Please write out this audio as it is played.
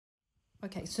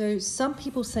Okay, so some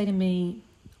people say to me,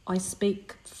 I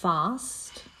speak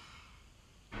fast,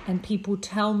 and people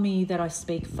tell me that I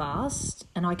speak fast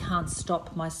and I can't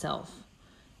stop myself.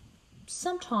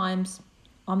 Sometimes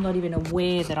I'm not even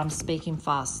aware that I'm speaking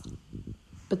fast,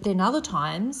 but then other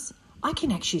times I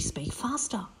can actually speak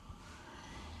faster.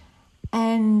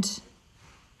 And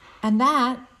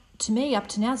that, to me, up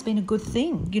to now has been a good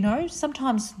thing. You know,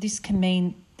 sometimes this can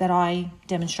mean that I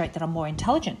demonstrate that I'm more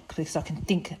intelligent because I can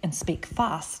think and speak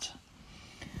fast.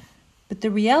 But the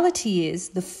reality is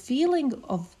the feeling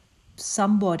of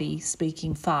somebody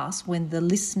speaking fast when the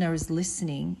listener is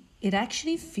listening, it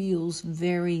actually feels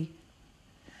very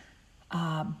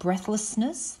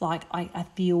breathlessness. Like I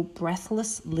feel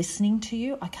breathless listening to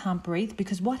you. I can't breathe,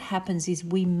 because what happens is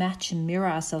we match and mirror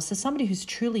ourselves. So somebody who's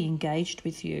truly engaged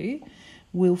with you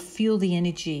will feel the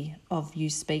energy of you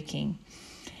speaking.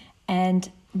 And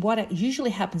what usually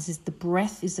happens is the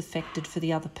breath is affected for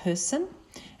the other person.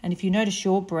 And if you notice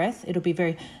your breath, it'll be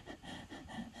very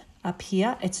up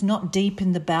here. It's not deep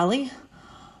in the belly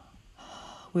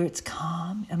where it's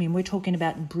calm. I mean, we're talking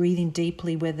about breathing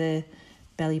deeply where the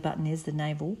belly button is, the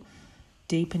navel,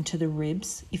 deep into the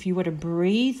ribs. If you were to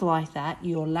breathe like that,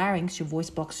 your larynx, your voice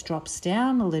box drops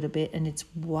down a little bit, and it's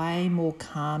way more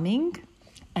calming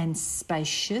and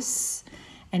spacious,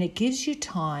 and it gives you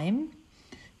time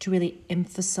to really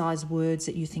emphasize words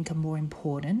that you think are more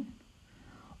important,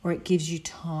 or it gives you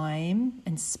time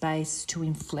and space to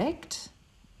inflect.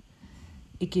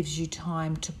 It gives you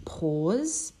time to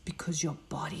pause because your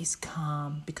body's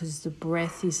calm, because the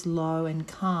breath is low and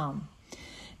calm.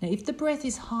 Now, if the breath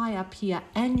is high up here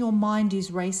and your mind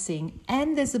is racing,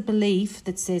 and there's a belief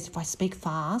that says if I speak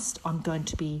fast, I'm going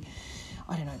to be,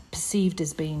 perceived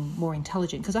as being more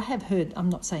intelligent. Because I have heard, I'm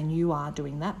not saying you are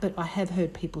doing that, but I have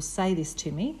heard people say this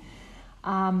to me.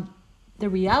 The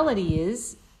reality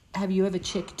is, have you ever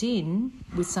checked in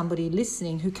with somebody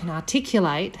listening who can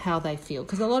articulate how they feel?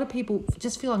 Because a lot of people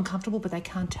just feel uncomfortable, but they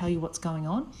can't tell you what's going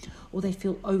on, or they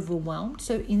feel overwhelmed.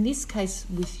 So in this case,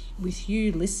 with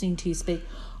you listening to you speak,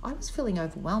 I was feeling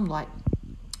overwhelmed, like,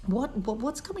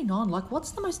 what's going on? Like,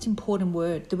 what's the most important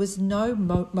word? There was no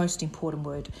most important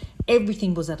word.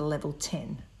 Everything was at a level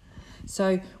 10.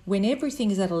 So when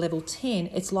everything is at a level 10,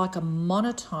 it's like a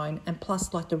monotone, and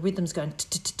plus like the rhythm's going.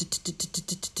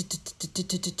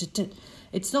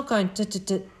 It's not going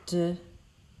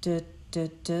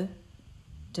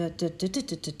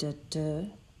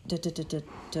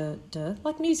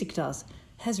like music does.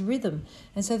 It has rhythm.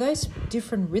 And so those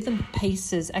different rhythm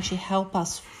pieces actually help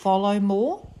us follow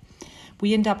more.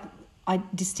 We end up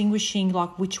distinguishing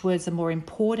like which words are more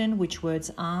important, which words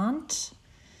aren't.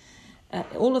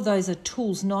 All of those are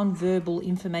tools, non-verbal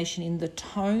information in the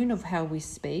tone of how we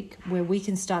speak, where we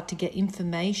can start to get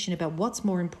information about what's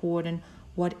more important,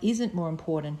 what isn't more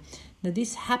important. Now,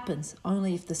 this happens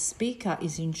only if the speaker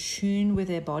is in tune with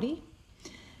their body,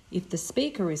 if the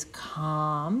speaker is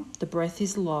calm, the breath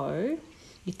is low,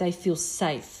 if they feel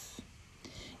safe,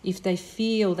 if they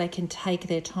feel they can take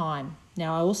their time.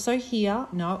 Now, I also hear,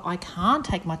 no, I can't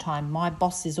take my time. My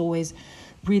boss is always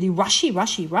really rushy,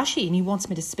 and he wants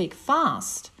me to speak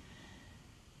fast.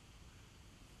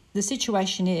 The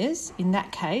situation is, in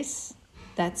that case,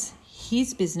 that's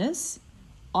his business.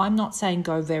 I'm not saying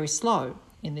go very slow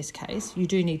in this case. You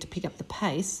do need to pick up the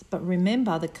pace, but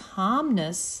remember the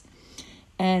calmness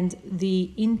and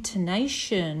the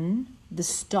intonation, the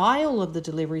style of the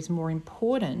delivery is more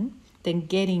important than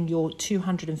getting your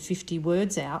 250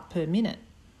 words out per minute.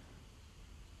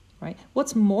 Right?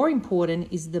 What's more important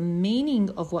is the meaning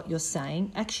of what you're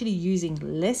saying, actually using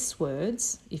less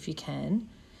words if you can,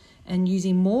 and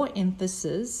using more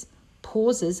emphasis,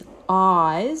 pauses,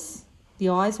 eyes. The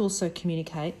eyes also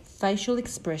communicate, facial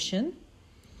expression,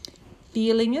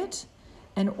 feeling it,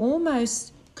 and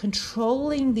almost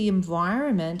controlling the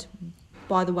environment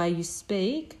by the way you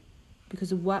speak,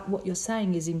 because of what you're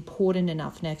saying is important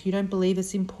enough. Now, if you don't believe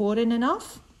it's important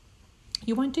enough,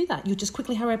 you won't do that. You'll just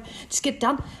quickly hurry up, just get it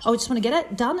done. I just want to get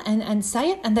it done and say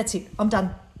it, and that's it. I'm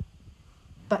done.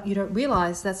 But you don't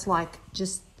realise that's like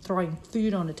just throwing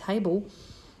food on a table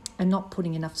and not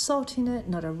putting enough salt in it,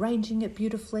 not arranging it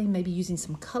beautifully, maybe using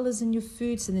some colours in your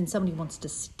food, so then somebody wants to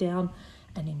sit down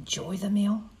and enjoy the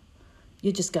meal.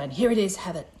 You're just going, here it is,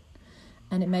 have it.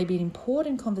 And it may be an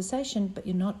important conversation, but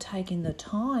you're not taking the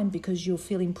time because you're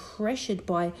feeling pressured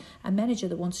by a manager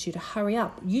that wants you to hurry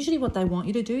up. Usually what they want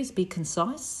you to do is be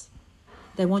concise.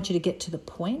 They want you to get to the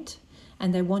point,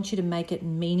 and they want you to make it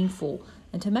meaningful.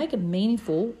 And to make it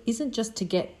meaningful isn't just to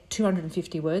get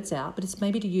 250 words out, but it's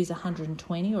maybe to use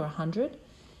 120 or 100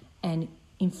 and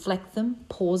inflect them,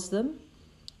 pause them,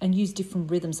 and use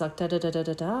different rhythms like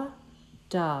da-da-da-da-da-da,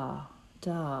 da,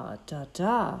 da da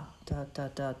da da da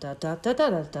da da da da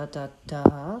da da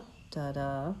da da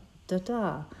da da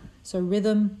da. So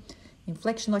rhythm,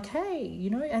 inflection, like hey,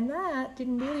 and that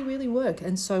didn't really work.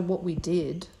 And so what we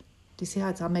did, do you see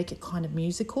how I make it kind of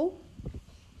musical?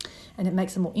 And it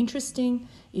makes it more interesting.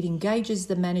 It engages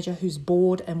the manager who's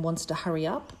bored and wants to hurry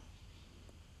up.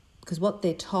 Because what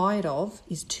they're tired of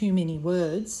is too many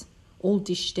words, all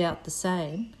dished out the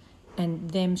same,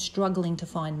 and them struggling to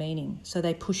find meaning. So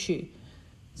they push you.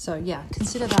 So yeah,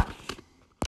 consider that.